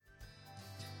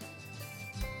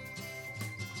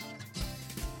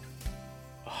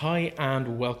Hi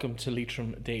and welcome to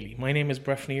Leitrim Daily. My name is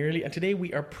Breffney Early and today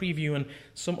we are previewing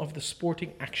some of the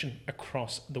sporting action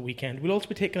across the weekend. We'll also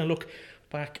be taking a look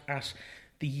back at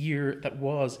the year that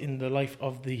was in the life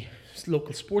of the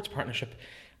local sports partnership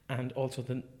and also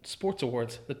the sports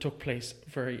awards that took place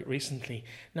very recently.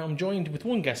 Now I'm joined with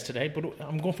one guest today, but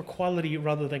I'm going for quality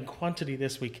rather than quantity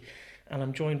this week, and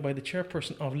I'm joined by the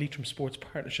chairperson of Leitrim Sports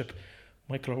Partnership,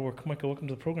 Michael O'Rourke. Michael, welcome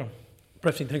to the programme.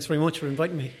 Breffney, thanks very much for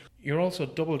inviting me. You're also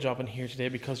double jobbing here today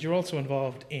because you're also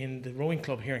involved in the rowing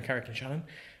club here in Carrick-on-Shannon,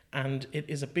 and it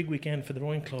is a big weekend for the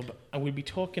rowing club, and we'll be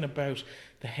talking about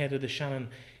the head of the Shannon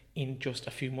in just a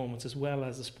few moments, as well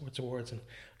as the sports awards and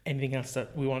anything else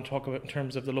that we want to talk about in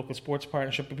terms of the local sports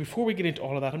partnership. But before we get into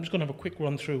all of that, I'm just going to have a quick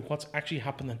run through what's actually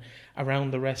happening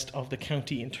around the rest of the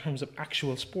county in terms of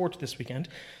actual sport this weekend.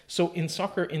 So in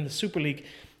soccer, in the Super League,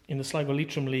 in the Sligo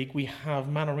Leitrim League, we have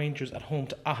Manor Rangers at home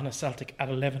to Ahana Celtic at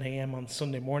 11 a.m. on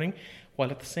Sunday morning,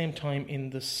 while at the same time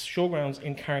in the showgrounds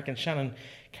in Carrick-on-Shannon,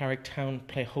 Carrick Town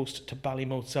play host to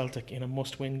Ballymote Celtic in a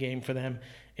must-win game for them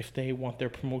if they want their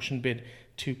promotion bid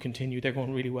to continue. They're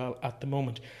going really well at the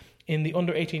moment. In the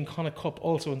Under-18 Connacht Cup,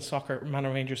 also in soccer,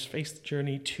 Manor Rangers face the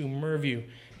journey to Merview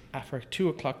after a 2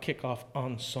 o'clock kickoff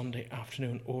on Sunday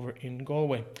afternoon over in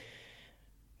Galway.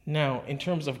 Now, in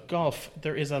terms of golf,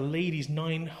 there is a ladies'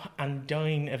 9 and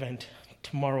dine event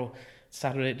tomorrow,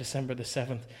 Saturday, December the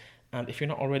 7th. And if you're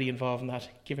not already involved in that,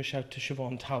 give a shout to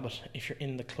Siobhan Talbot if you're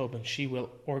in the club, and she will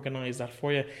organise that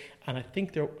for you. And I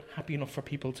think they're happy enough for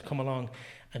people to come along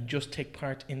and just take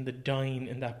part in the dine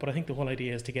in that. But I think the whole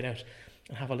idea is to get out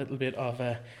and have a little bit of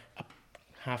a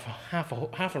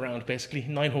half a round, basically,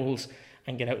 9 holes,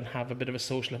 and get out and have a bit of a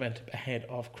social event ahead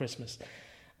of Christmas.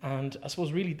 And I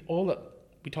suppose really all that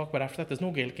we talk about after that, there's no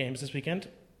Gaelic games this weekend.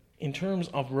 In terms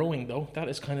of rowing, though, that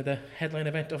is kind of the headline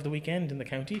event of the weekend in the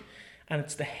county, and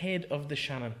it's the head of the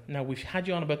Shannon. Now, we've had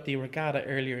you on about the regatta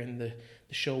earlier in the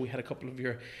show. We had a couple of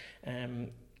your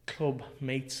club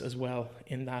mates as well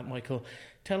in that, Michael.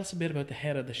 Tell us a bit about the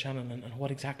head of the Shannon and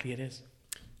what exactly it is.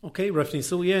 Okay, Breffney.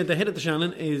 So yeah, the head of the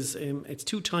Shannon is it's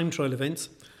 2 time trial events,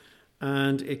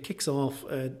 and it kicks off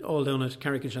all down at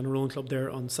Carrick-on-Shannon Rowing Club there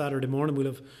on Saturday morning. We'll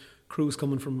have crews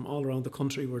coming from all around the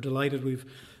country. We're delighted. We've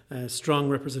strong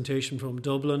representation from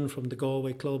Dublin, from the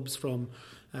Galway clubs, from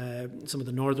some of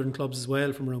the northern clubs as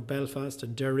well, from around Belfast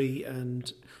and Derry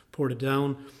and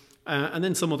Portadown, and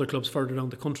then some other clubs further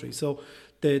down the country. So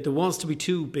there was to be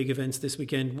 2 big events this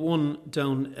weekend. One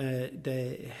down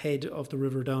the head of the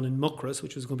river down in Muckross,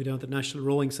 which was going to be down at the National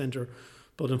Rowing Centre.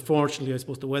 But unfortunately, I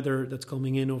suppose the weather that's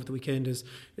coming in over the weekend is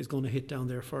going to hit down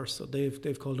there first. So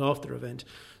they've called off their event.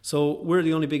 So we're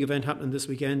the only big event happening this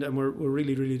weekend, and we're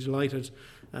really, really delighted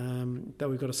that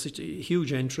we've got such a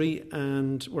huge entry,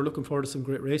 and we're looking forward to some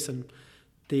great racing.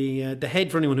 The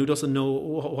head, for anyone who doesn't know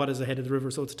what is the head of the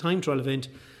river, so it's a time trial event,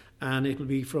 and it will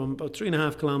be from about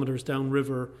 3.5 kilometres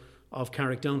downriver of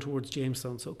Carrick down towards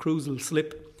Jamestown. So crews will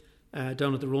slip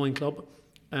down at the rowing club,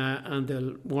 and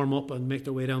they'll warm up and make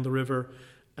their way down the river.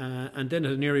 And then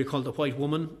at an area called the White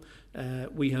Woman,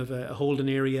 we have a holding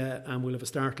area, and we'll have a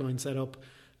start line set up,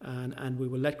 and we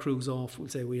will let crews off. We'll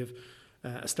say we have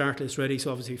a start list ready,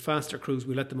 so obviously faster crews,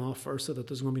 we let them off first so that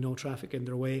there's going to be no traffic in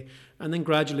their way, and then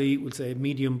gradually we'll say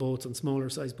medium boats and smaller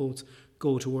size boats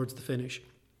go towards the finish,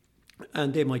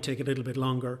 and they might take a little bit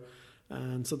longer.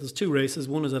 And so there's 2 races.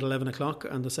 One is at 11 o'clock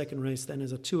and the second race then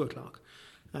is at 2 o'clock.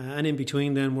 And in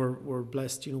between then we're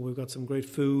blessed, we've got some great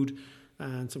food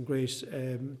and some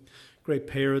great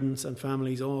parents and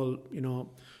families all,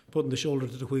 putting the shoulder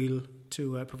to the wheel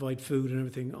to provide food and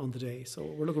everything on the day. So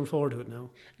we're looking forward to it now.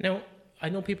 Now, I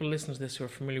know people listening to this who are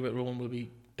familiar with rowing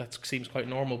that seems quite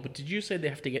normal, but did you say they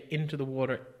have to get into the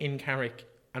water in Carrick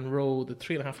and row the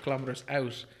 3.5 kilometres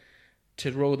out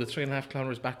to row the 3.5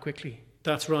 kilometres back quickly?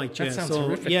 That's right. That sounds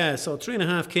horrific. Yeah, so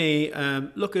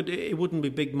 3.5k. Look, it wouldn't be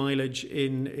big mileage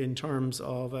in terms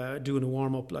of doing a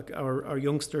warm up. Like our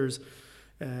youngsters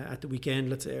at the weekend,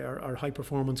 let's say our high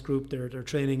performance group, they're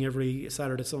training every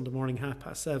Saturday, Sunday morning,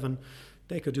 7:30.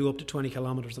 They could do up to 20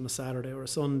 kilometres on a Saturday or a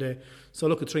Sunday. So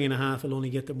look, at 3.5 will only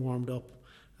get them warmed up.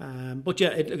 But yeah,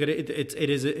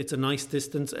 it's a nice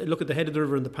distance. Look, at the head of the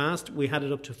river in the past, we had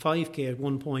it up to 5k at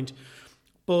one point.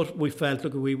 But we felt,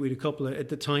 look, we had a couple at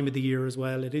the time of the year as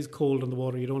well. It is cold on the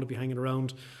water. You don't want to be hanging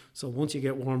around. So once you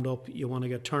get warmed up, you want to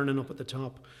get turning up at the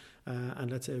top. And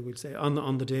we'll say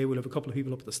on the day, we'll have a couple of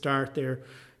people up at the start there.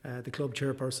 The club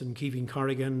chairperson, Keevin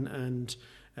Corrigan, and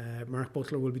Mark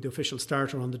Butler will be the official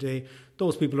starter on the day.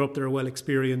 Those people up there are well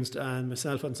experienced, and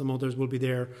myself and some others will be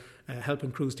there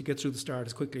helping crews to get through the start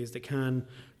as quickly as they can,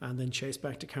 and then chase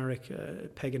back to Carrick,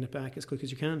 pegging it back as quick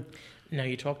as you can. Now,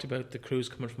 you talked about the crews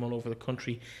coming from all over the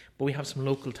country, but we have some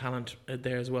local talent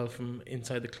there as well from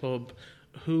inside the club.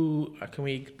 Who can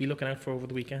we be looking out for over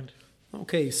the weekend?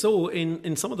 Okay, so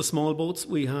in some of the small boats,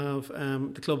 we have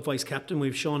the club vice captain. We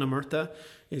have Shauna Murtha,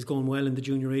 is going well in the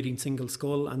Junior 18 single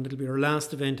scull, and it'll be her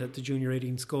last event at the Junior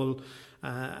 18 scull,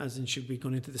 as in she'll be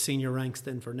going into the senior ranks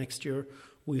then for next year.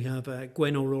 We have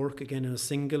Gwen O'Rourke again in a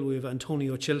single. We have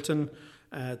Antonio Chilton,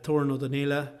 Thorin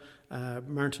O'Donnell,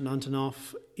 Martin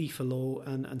Antonoff, Aoife Lowe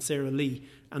and Sarah Lee,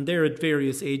 and they're at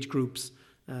various age groups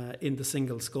in the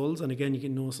single sculls. And again, you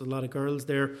can notice a lot of girls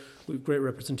there. We've great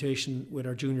representation with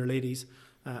our junior ladies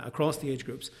across the age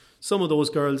groups. Some of those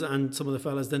girls and some of the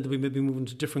fellas then they'll be maybe moving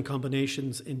to different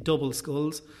combinations in double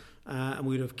sculls, and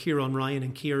we'd have Kieran Ryan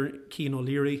and Cian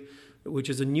O'Leary, which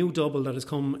is a new double that has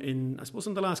come in, I suppose,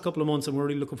 in the last couple of months, and we're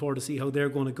really looking forward to see how they're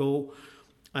going to go.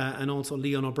 And also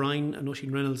Leon O'Brien and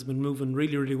Oisin Reynolds have been moving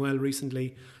really, really well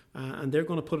recently, and they're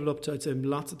going to put it up to, I'd say,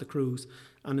 lots of the crews.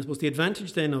 And I suppose the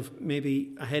advantage then of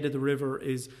maybe ahead of the river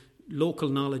is local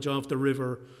knowledge of the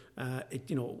river.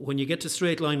 When you get to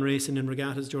straight line racing in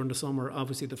regattas during the summer,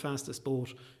 obviously the fastest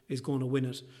boat is going to win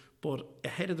it. But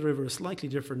ahead of the river is slightly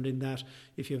different in that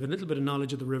if you have a little bit of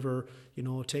knowledge of the river,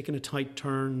 taking a tight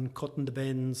turn, cutting the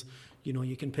bends,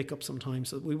 you can pick up some time.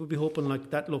 So we would be hoping like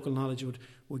that local knowledge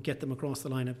would get them across the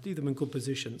line and leave them in good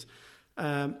positions.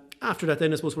 After that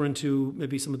then I suppose we're into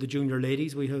maybe some of the junior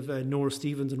ladies. We have Nora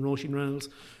Stevens and Roisin Reynolds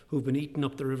who've been eating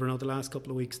up the river now the last couple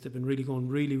of weeks. They've been really going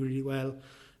really, really well,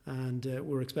 and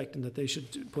we're expecting that they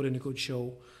should put in a good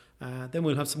show. Then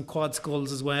we'll have some quad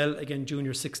sculls as well, again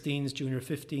junior 16s, junior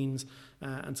 15s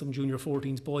and some junior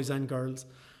 14s, boys and girls.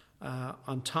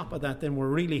 On top of that then we're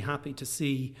really happy to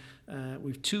see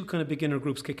we've two kind of beginner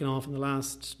groups kicking off in the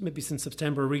last, maybe since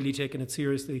September, really taking it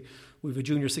seriously. We've a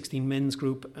junior 16 men's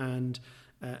group and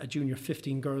a junior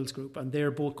 15 girls group, and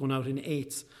they're both going out in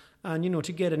eights. And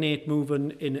to get an eight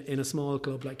moving in a small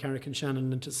club like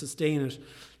Carrick-on-Shannon and to sustain it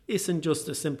isn't just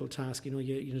a simple task.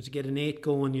 To get an eight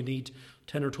going, you need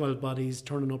 10 or 12 bodies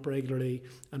turning up regularly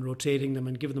and rotating them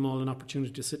and giving them all an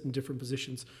opportunity to sit in different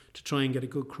positions to try and get a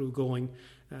good crew going.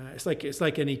 It's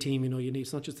like any team, you need.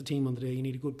 It's not just the team on the day. You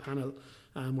need a good panel.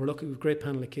 We're lucky with a great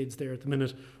panel of kids there at the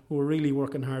minute who are really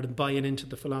working hard and buying into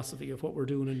the philosophy of what we're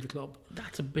doing in the club.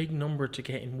 That's a big number to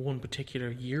get in one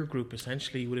particular year group,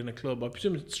 essentially, within a club. I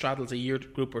presume it straddles a year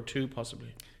group or two, possibly.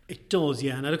 It does,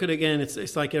 yeah. And I look at it again,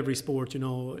 it's like every sport,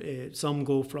 some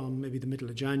go from maybe the middle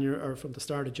of January or from the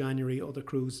start of January. Other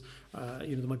crews,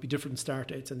 there might be different start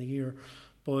dates in the year.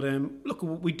 But look,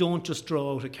 we don't just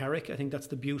draw out of Carrick. I think that's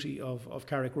the beauty of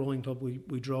Carrick Rowing Club.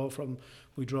 We draw from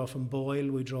Boyle,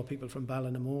 we draw people from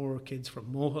Ballinamore, kids from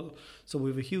Mohill. So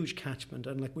we have a huge catchment,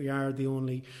 and like we are the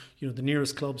only, the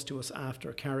nearest clubs to us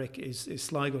after Carrick is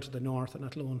Sligo to the north and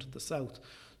Athlone to the south.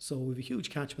 So we have a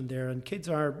huge catchment there, and kids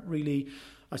are really,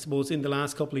 I suppose, in the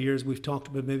last couple of years, we've talked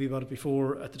about it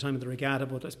before at the time of the regatta,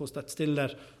 but I suppose that's still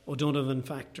that O'Donovan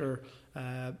factor.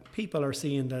 People are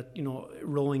seeing that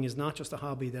rowing is not just a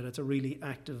hobby, that it's a really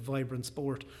active, vibrant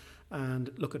sport. And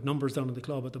look at numbers down in the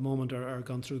club at the moment are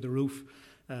gone through the roof.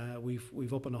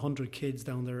 We've up on 100 kids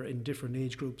down there in different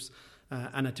age groups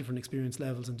and at different experience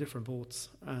levels and different boats.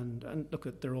 And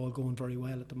look, they're all going very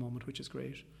well at the moment, which is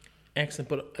great. Excellent.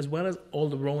 But as well as all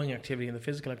the rowing activity and the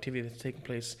physical activity that's taking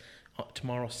place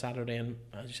tomorrow, Saturday, and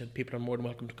as you said, people are more than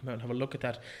welcome to come out and have a look at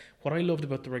that. What I loved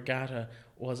about the regatta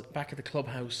was back at the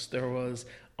clubhouse there was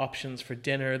options for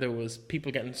dinner, there was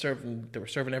people they were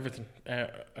serving everything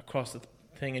across the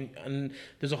thing, and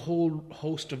there's a whole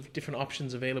host of different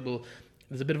options available.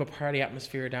 There's a bit of a party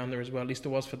atmosphere down there as well, at least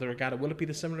there was for the regatta. Will it be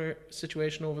the similar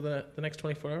situation over the next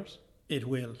 24 hours? It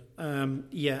will.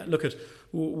 Look at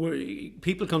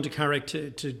people come to Carrick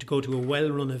to go to a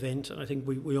well-run event, and I think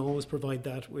we always provide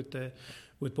that with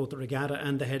both the regatta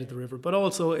and the head of the river. But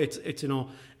also it's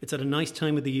at a nice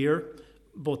time of the year.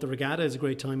 Both the regatta is a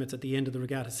great time. It's at the end of the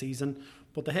regatta season.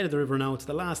 But the head of the river now, it's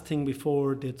the last thing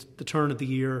before the turn of the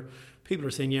year. People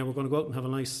are saying, we're going to go out and have a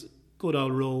nice, good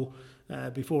old row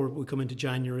before we come into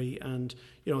January, and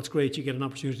it's great. You get an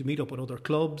opportunity to meet up with other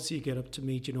clubs. You get up to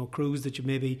meet crews that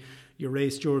you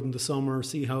race during the summer,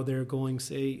 see how they're going,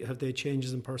 see have they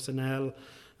changes in personnel,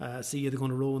 see if they're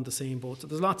going to row in the same boat. So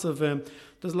there's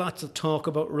lots of talk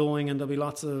about rowing, and there'll be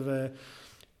lots of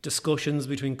discussions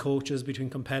between coaches, between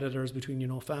competitors,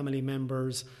 between family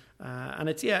members, and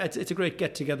it's a great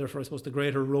get together for, I suppose, the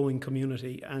greater rowing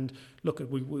community. And look,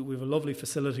 we have a lovely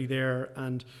facility there,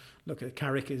 and look,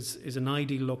 Carrick is an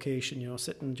ideal location,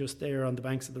 sitting just there on the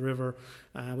banks of the river,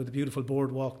 with a beautiful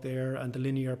boardwalk there and the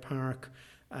linear park.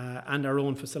 And our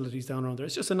own facilities down around there.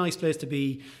 It's just a nice place to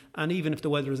be, and even if the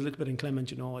weather is a little bit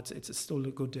inclement, it's still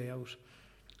a good day out.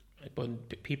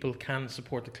 But people can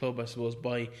support the club, I suppose,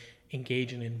 by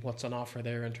engaging in what's on offer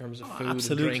there in terms of food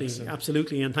absolutely, and drinks.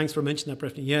 Absolutely, and thanks for mentioning that,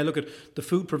 Breffney. Yeah, look, at the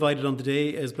food provided on the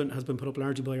day has been put up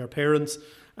largely by our parents,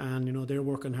 and they're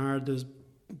working hard. There's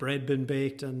bread been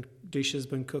baked and dishes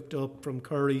been cooked up, from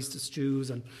curries to stews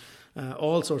and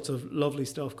all sorts of lovely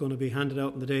stuff going to be handed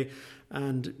out on the day.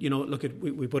 And look,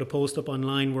 we put a post up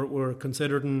online. We're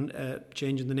considering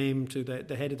changing the name to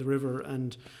the Head of the River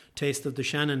and Taste of the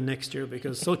Shannon next year,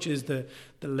 because such is the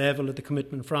level of the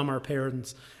commitment from our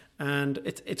parents. And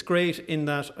it's great in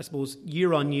that, I suppose,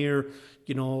 year on year,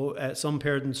 some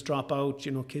parents drop out,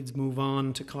 kids move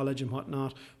on to college and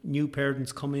whatnot, new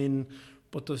parents come in,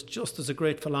 but there's a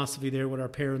great philosophy there with our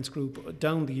parents group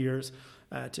down the years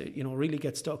to really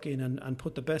get stuck in and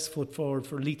put the best foot forward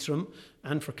for Leitrim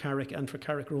and for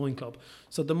Carrick Rowing Club.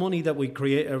 So the money that we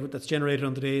create, that's generated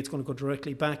on the day, it's going to go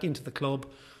directly back into the club.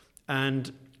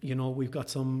 And we've got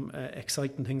some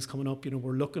exciting things coming up.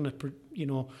 We're looking at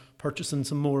purchasing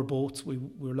some more boats.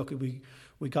 We're lucky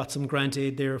we got some grant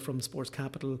aid there from the Sports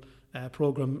Capital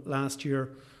programme last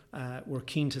year. We're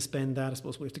keen to spend that. I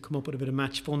suppose we have to come up with a bit of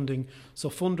match funding. So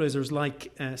fundraisers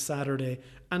like Saturday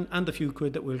and the few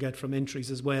quid that we'll get from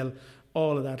entries as well,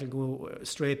 all of that will go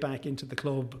straight back into the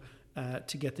club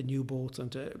to get the new boats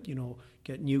and to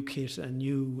get new kit and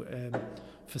new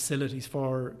facilities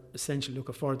for essentially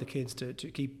for the kids to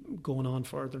keep going on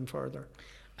further and further.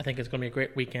 I think it's going to be a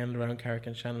great weekend around Carrick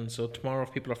and Shannon. So tomorrow,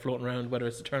 if people are floating around, whether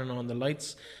it's turning on the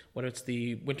lights, whether it's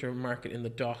the winter market in the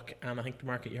dock, and I think the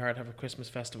Market Yard have a Christmas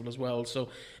festival as well. So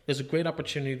there's a great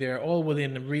opportunity there, all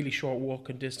within a really short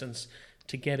walking distance,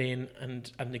 to get in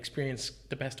and experience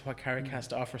the best of what Carrick has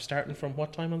to offer, starting from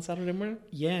what time on Saturday morning?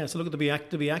 Yeah, so look,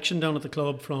 there'll be action down at the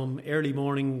club from early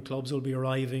morning. Clubs will be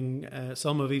arriving.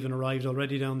 Some have even arrived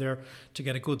already down there to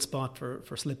get a good spot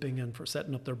for slipping and for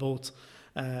setting up their boats.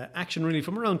 Action really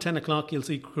from around 10 o'clock. You'll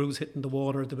see crews hitting the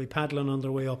water. They'll be paddling on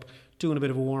their way up, doing a bit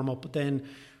of a warm-up. But then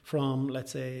from,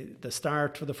 let's say, the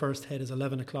start for the first head is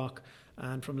 11 o'clock.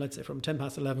 And from 10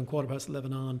 past 11, quarter past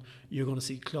 11 on, you're going to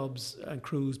see clubs and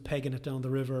crews pegging it down the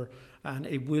river. And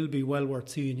it will be well worth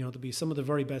seeing. There'll be some of the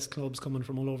very best clubs coming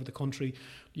from all over the country.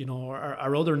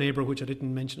 Our other neighbour, which I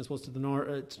didn't mention, I suppose to the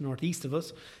northeast of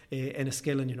us,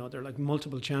 Enniskillen, they're like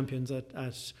multiple champions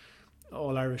at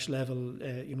all-Irish level,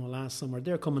 last summer.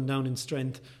 They're coming down in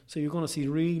strength. So you're going to see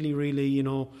really, really,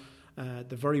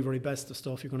 the very, very best of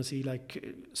stuff. You're going to see like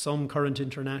some current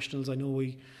internationals. I know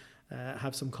we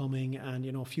have some coming,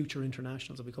 and future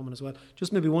internationals will be coming as well.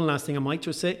 Just maybe one last thing I might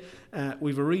just say,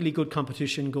 we've a really good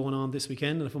competition going on this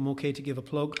weekend, and if I'm okay to give a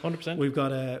plug, 100%. we've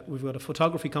got a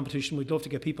photography competition. We'd love to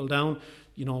get people down,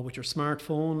 with your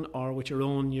smartphone or with your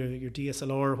own your DSLR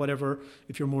or whatever.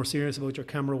 If you're more serious about your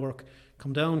camera work,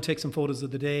 come down, take some photos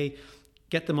of the day,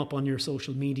 get them up on your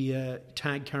social media,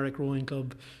 tag Carrick Rowing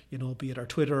Club, be it our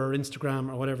Twitter or Instagram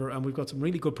or whatever. And we've got some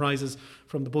really good prizes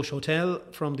from the Bush Hotel,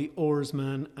 from the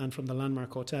Oarsman, and from the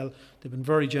Landmark Hotel. They've been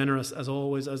very generous, as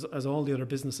always, as all the other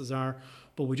businesses are.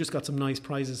 But we just got some nice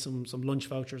prizes, some lunch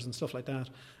vouchers and stuff like that.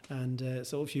 And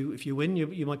so if you win,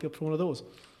 you might be up for one of those.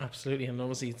 Absolutely, and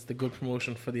obviously it's the good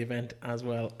promotion for the event as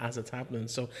well as it's happening.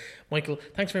 So, Michael,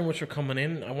 thanks very much for coming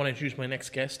in. I want to introduce my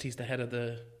next guest. He's the head of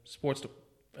the sports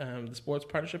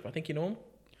partnership. I think you know him.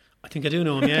 I think I do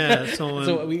know him. Yeah.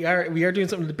 So we are doing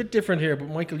something a bit different here. But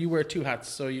Michael, you wear two hats.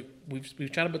 So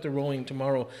we've chatted about the rowing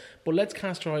tomorrow, but let's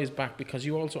cast our eyes back, because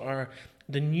you also are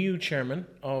the new chairman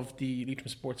of the Leitrim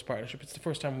Sports Partnership. It's the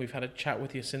first time we've had a chat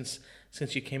with you since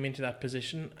you came into that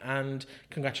position. And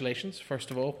congratulations,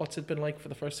 first of all. What's it been like for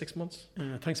the first 6 months?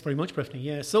 Thanks very much, Breffney.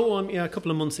 Yeah. So a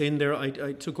couple of months in there,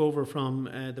 I took over from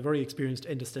the very experienced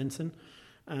Enda Stenson.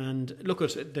 And look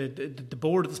at the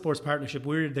board of the Sports Partnership.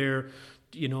 We're there,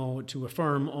 to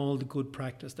affirm all the good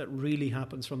practice that really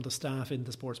happens from the staff in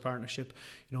the Sports Partnership.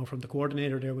 From the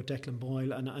coordinator there with Declan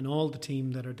Boyle and all the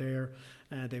team that are there.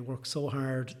 They work so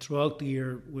hard throughout the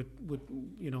year with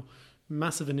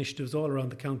massive initiatives all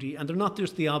around the county, and they're not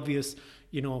just the obvious,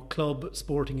 club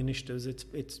sporting initiatives.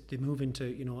 It's they move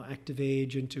into active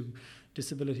age, into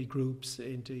disability groups,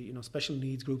 into special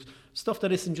needs groups, stuff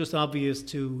that isn't just obvious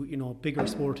to bigger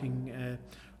sporting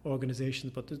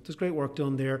organisations. But there's great work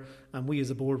done there, and we as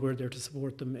a board, we're there to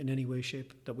support them in any way,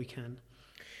 shape that we can.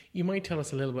 You might tell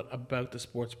us a little bit about the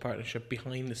sports partnership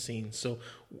behind the scenes. So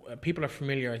people are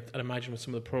familiar, I'd imagine, with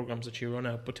some of the programs that you run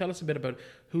out, but tell us a bit about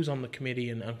who's on the committee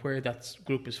and where that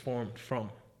group is formed from.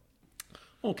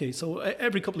 Okay, so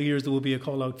every couple of years there will be a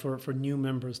call out for new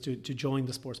members to join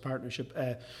the sports partnership.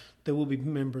 There will be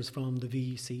members from the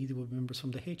VEC, there will be members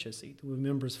from the HSE, there will be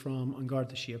members from An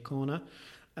Garda Síochána.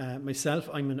 Myself,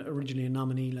 I'm originally a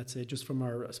nominee, let's say, just from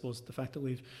our, I suppose, the fact that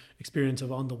we've experience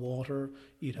of on the water.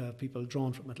 You'd have people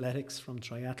drawn from athletics, from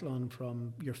triathlon,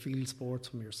 from your field sports,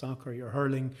 from your soccer, your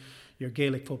hurling, your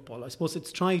Gaelic football. I suppose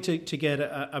it's trying to get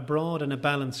a broad and a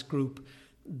balanced group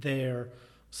there,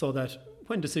 so that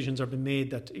when decisions are being made,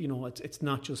 that it's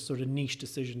not just sort of niche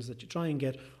decisions, that you try and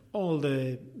get all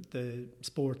the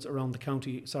sports around the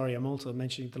county. Sorry, I'm also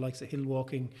mentioning the likes of hill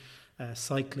walking,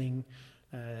 cycling,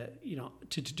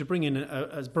 to bring in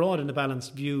as broad and a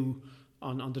balanced view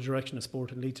on the direction of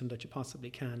sport in Leitrim that you possibly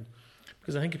can.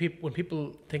 Because I think when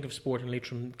people think of sport in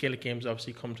Leitrim, Gaelic games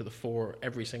obviously come to the fore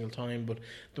every single time, but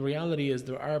the reality is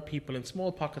there are people in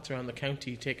small pockets around the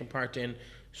county taking part in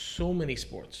so many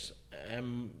sports.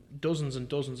 Dozens and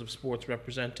dozens of sports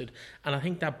represented, and I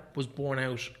think that was borne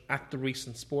out at the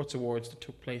recent sports awards that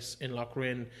took place in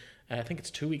Loughrinn. I think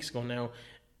it's 2 weeks ago now.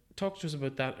 Talk to us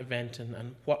about that event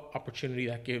and what opportunity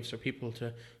that gives for people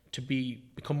to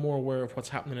become more aware of what's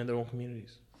happening in their own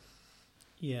communities.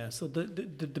 Yeah, so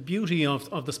the beauty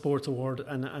of the sports award,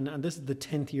 and this is the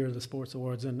 10th year of the sports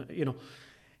awards, and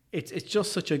it's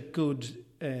just such a good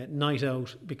night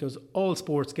out, because all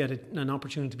sports get an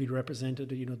opportunity to be represented.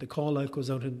 The call out goes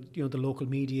out in the local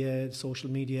media, social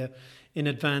media in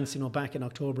advance, back in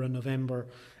October and November,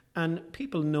 and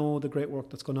people know the great work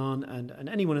that's going on, and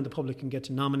anyone in the public can get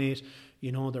to nominate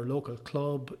their local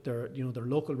club, their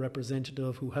local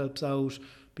representative who helps out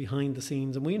behind the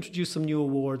scenes. And we introduced some new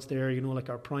awards there, like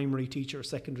our primary teacher,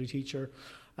 secondary teacher,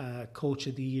 coach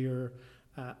of the year,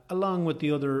 along with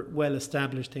the other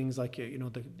well-established things like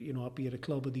be it a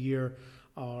club of the year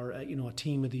or a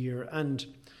team of the year, and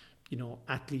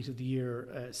athlete of the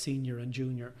year, senior and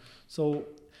junior. So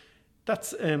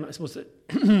that's I suppose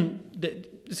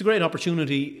it's a great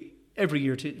opportunity every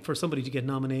year for somebody to get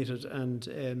nominated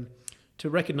and to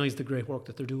recognise the great work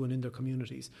that they're doing in their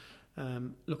communities.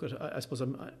 I suppose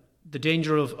the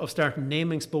danger of starting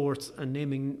naming sports and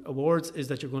naming awards is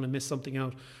that you're going to miss something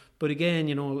out. But again,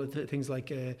 things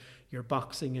like your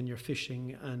boxing and your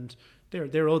fishing, and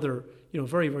they're other,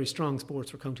 very, very strong sports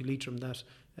for County Leitrim that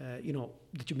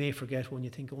you may forget when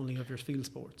you think only of your field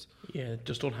sports. Yeah,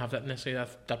 just don't have that necessarily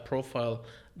that profile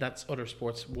that other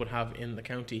sports would have in the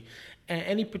county.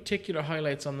 Any particular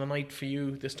highlights on the night for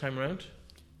you this time around?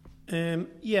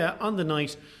 On the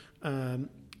night,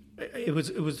 it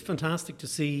was fantastic to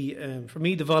see. For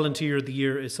me, the volunteer of the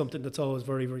year is something that's always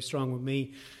very, very strong with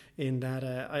me, in that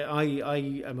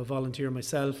I am a volunteer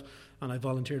myself, and I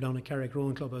volunteer down at Carrick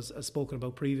Rowing Club, as spoken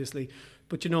about previously.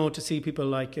 But to see people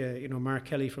like Mark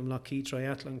Kelly from Lougheed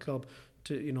Triathlon Club,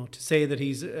 to say that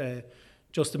he's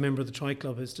just a member of the Tri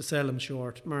Club is to sell him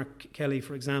short. Mark Kelly,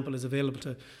 for example, is available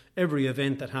to every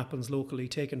event that happens locally,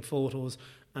 taking photos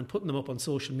and putting them up on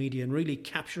social media and really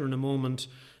capturing a moment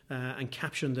and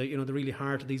capturing the really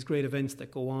heart of these great events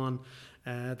that go on.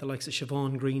 The likes of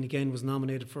Siobhan Green again was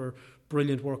nominated for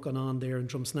brilliant work on there in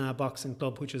Drumsna Boxing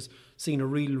Club, which has seen a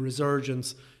real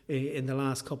resurgence in the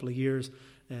last couple of years.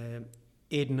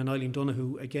 Aidan and Eileen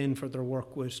Donoghue again for their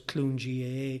work with Clune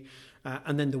GAA.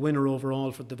 And then the winner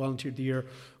overall for the Volunteer of the Year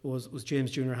was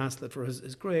James Junior Haslett for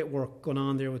his great work going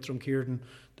on there with Drumkeerdon.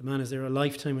 The man is there a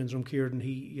lifetime in Drumkeerdon.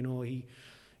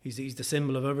 He's the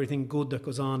symbol of everything good that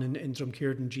goes on in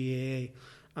Drumkeerdon GAA.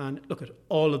 And look, at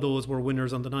all of those were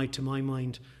winners on the night to my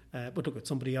mind. But look, at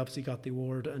somebody obviously got the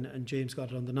award, and James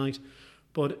got it on the night.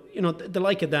 But the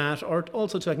like of that, or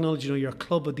also to acknowledge your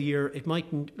club of the year. It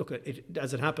mightn't look at it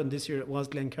as it happened this year. It was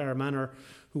Glencar Manor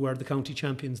who are the county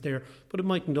champions there, but it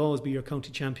mightn't always be your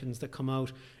county champions that come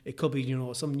out. It could be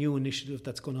some new initiative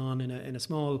that's going on in a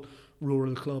small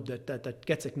rural club that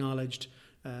gets acknowledged.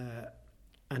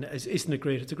 And isn't it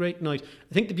great? It's a great night.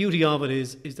 I think the beauty of it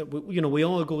is that we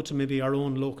all go to maybe our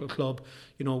own local club.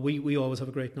 We always have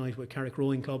a great night with Carrick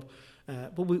Rowing Club,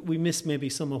 but we miss maybe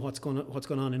some of what's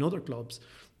going on in other clubs.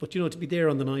 But to be there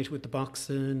on the night with the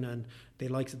boxing and the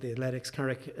likes of the athletics,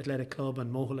 Carrick Athletic Club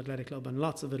and Mohill Athletic Club and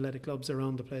lots of athletic clubs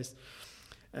around the place.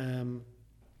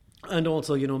 And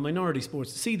also, minority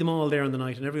sports, to see them all there on the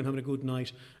night and everyone having a good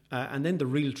night. And then the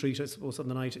real treat, I suppose, on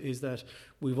the night is that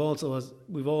we've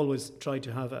always tried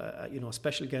to have a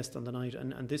special guest on the night.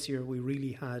 And this year we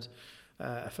really had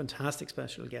a fantastic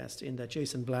special guest in that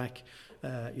Jason Black,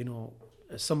 a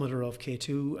summiter of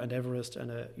K2 and Everest and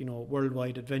a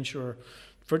worldwide adventurer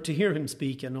to hear him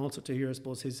speak, and also to hear, I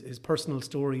suppose, his personal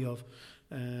story of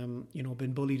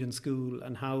being bullied in school,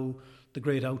 and how the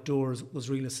great outdoors was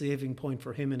really a saving point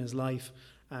for him in his life,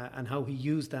 and how he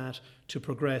used that to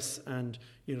progress, and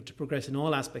to progress in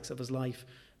all aspects of his life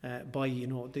by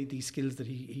these skills that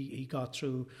he got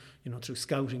through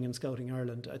scouting and Scouting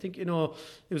Ireland. I think it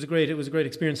was a great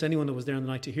experience. Anyone that was there on the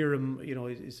night, to hear him,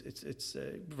 it's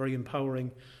very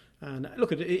empowering. And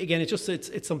look, again,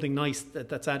 it's something nice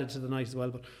that's added to the night as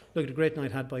well. But look, a great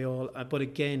night had by all. But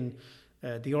again,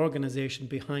 the organisation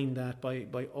behind that,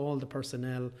 by all the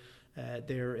personnel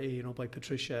there, by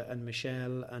Patricia and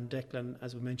Michelle and Declan,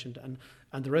 as we mentioned,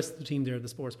 and the rest of the team there, the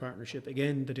sports partnership.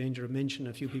 Again, the danger of mentioning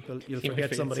a few people, you'll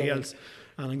forget somebody else,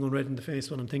 and I'm going red in the face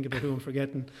when I'm thinking about who I'm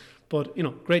forgetting. But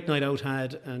great night out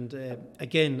had, and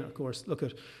again, of course, look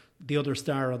at. The other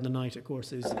star on the night, of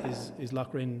course, is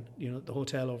Lochrin. The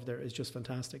hotel over there is just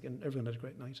fantastic, and everyone had a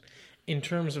great night. In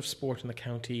terms of sport in the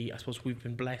county, I suppose we've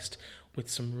been blessed with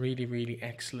some really, really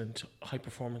excellent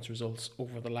high-performance results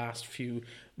over the last few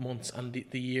months and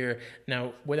the year.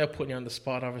 Now, without putting you on the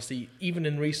spot, obviously, even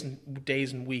in recent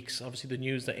days and weeks, obviously the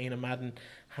news that Éanna Madden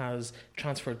has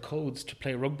transferred codes to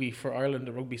play rugby for Ireland,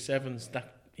 the Rugby Sevens,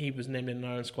 that he was named in an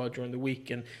Ireland squad during the week,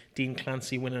 and Dean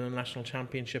Clancy winning a national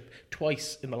championship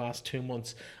twice in the last 2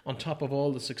 months, on top of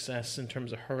all the success in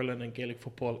terms of hurling and Gaelic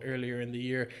football earlier in the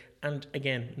year. And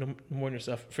again, no more than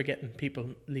yourself, forgetting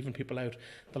people, leaving people out,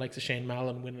 the likes of Shane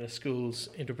Mallon winning a schools,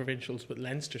 interprovincials with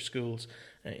Leinster schools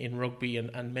in rugby,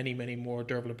 and many, many more.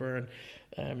 Derval Byrne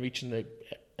reaching the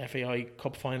FAI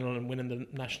Cup final and winning the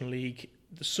National League.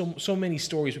 So many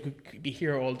stories. We could be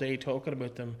here all day talking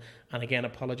about them, and again,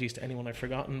 apologies to anyone I've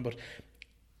forgotten, but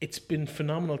it's been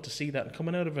phenomenal to see that. And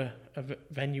coming out of a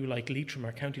venue like Leitrim,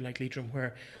 or county like Leitrim,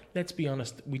 where, let's be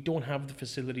honest, we don't have the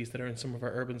facilities that are in some of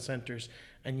our urban centres,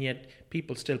 and yet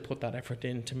people still put that effort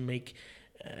in to make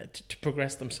to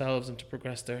progress themselves and to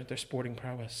progress their sporting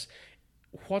prowess.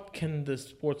 What can the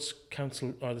Sports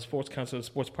Council or the Sports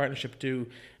Partnership do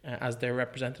as their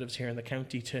representatives here in the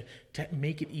county to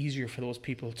make it easier for those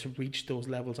people to reach those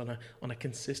levels on a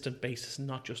consistent basis,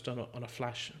 not just on a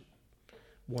flash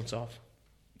once off?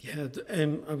 Yeah,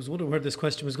 I was wondering where this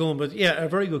question was going, but yeah, a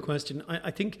very good question.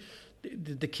 I think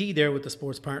the key there with the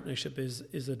Sports Partnership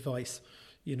is advice.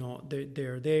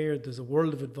 They're there. There's a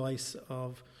world of advice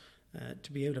of.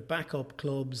 To be able to back up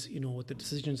clubs, with the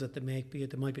decisions that they make, be it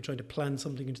they might be trying to plan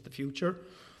something into the future,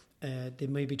 they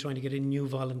may be trying to get in new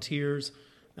volunteers,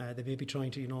 they may be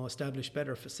trying to, establish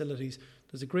better facilities.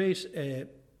 There's a great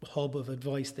hub of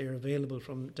advice there available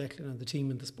from Declan and the team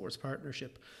in the Sports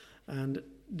Partnership. And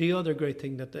the other great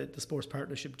thing that the Sports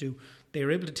Partnership do,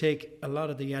 they're able to take a lot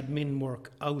of the admin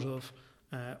work out of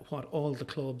what all the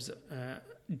clubs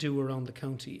do around the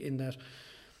county, in that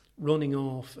running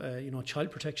off,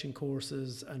 child protection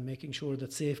courses, and making sure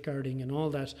that safeguarding and all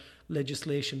that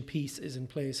legislation piece is in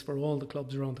place for all the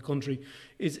clubs around the country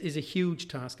is a huge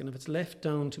task. And if it's left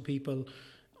down to people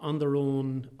on their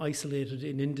own, isolated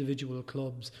in individual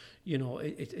clubs,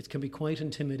 it can be quite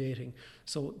intimidating.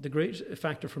 So the great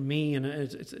factor for me, and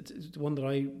it's one that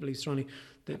I believe strongly,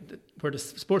 where the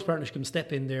Sports Partnership can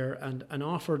step in there and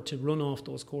offer to run off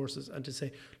those courses, and to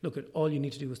say, look, all you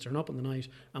need to do is turn up on the night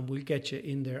and we'll get you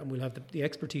in there, and we'll have the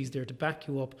expertise there to back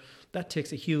you up. That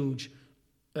takes a huge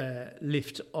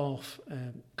lift off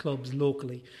clubs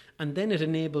locally, and then it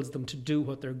enables them to do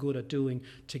what they're good at doing,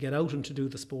 to get out and to do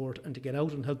the sport, and to get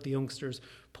out and help the youngsters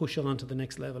push on to the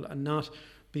next level, and not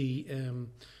be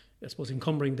I suppose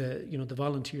encumbering the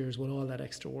volunteers with all that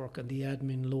extra work and the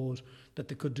admin load that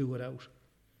they could do without.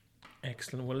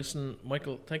 Excellent. Well, listen,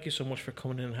 Michael, thank you so much for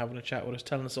coming in and having a chat with us,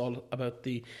 telling us all about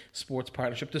the Sports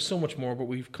Partnership. There's so much more, but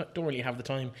we don't really have the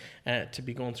time to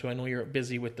be going through. I know you're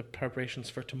busy with the preparations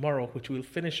for tomorrow, which we'll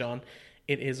finish on.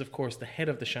 It is, of course, the Head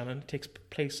of the Shannon. It takes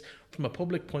place from a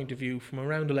public point of view from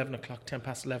around 11 o'clock, 10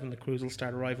 past 11. The crews will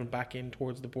start arriving back in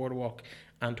towards the boardwalk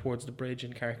and towards the bridge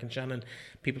in Carrick-on-Shannon.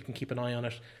 People can keep an eye on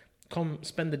it. Come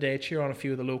spend the day, cheer on a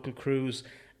few of the local crews.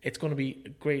 It's going to be a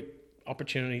great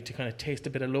opportunity to kind of taste a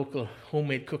bit of local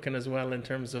homemade cooking as well, in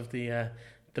terms of the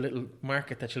little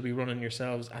market that you'll be running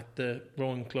yourselves at the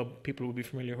rowing club. People will be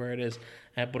familiar where it is,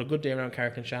 but a good day around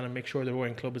Carrick-on-Shannon. Make sure the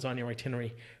rowing club is on your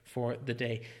itinerary for the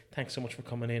day. Thanks so much for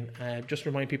coming in. Just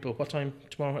remind people, what time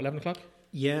tomorrow, 11 o'clock?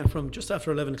 Yeah, from just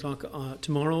after 11 o'clock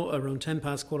tomorrow, around 10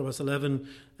 past, quarter past 11,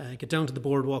 get down to the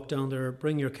boardwalk down there,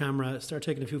 bring your camera, start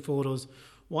taking a few photos,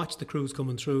 watch the crews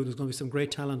coming through. There's going to be some great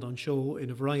talent on show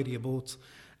in a variety of boats.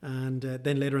 And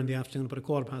then later in the afternoon, about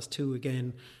 2:15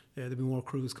 again, there'll be more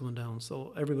crews coming down.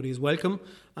 So everybody is welcome,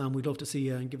 and we'd love to see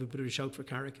you and give a bit of a shout for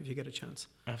Carrick if you get a chance.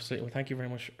 Absolutely. Well, thank you very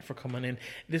much for coming in.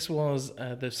 This was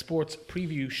the sports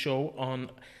preview show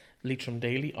on Leitrim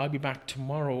Daily. I'll be back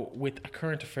tomorrow with a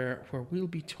current affair where we'll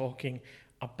be talking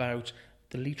about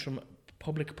the Leitrim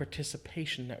Public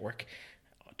Participation Network.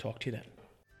 I'll talk to you then.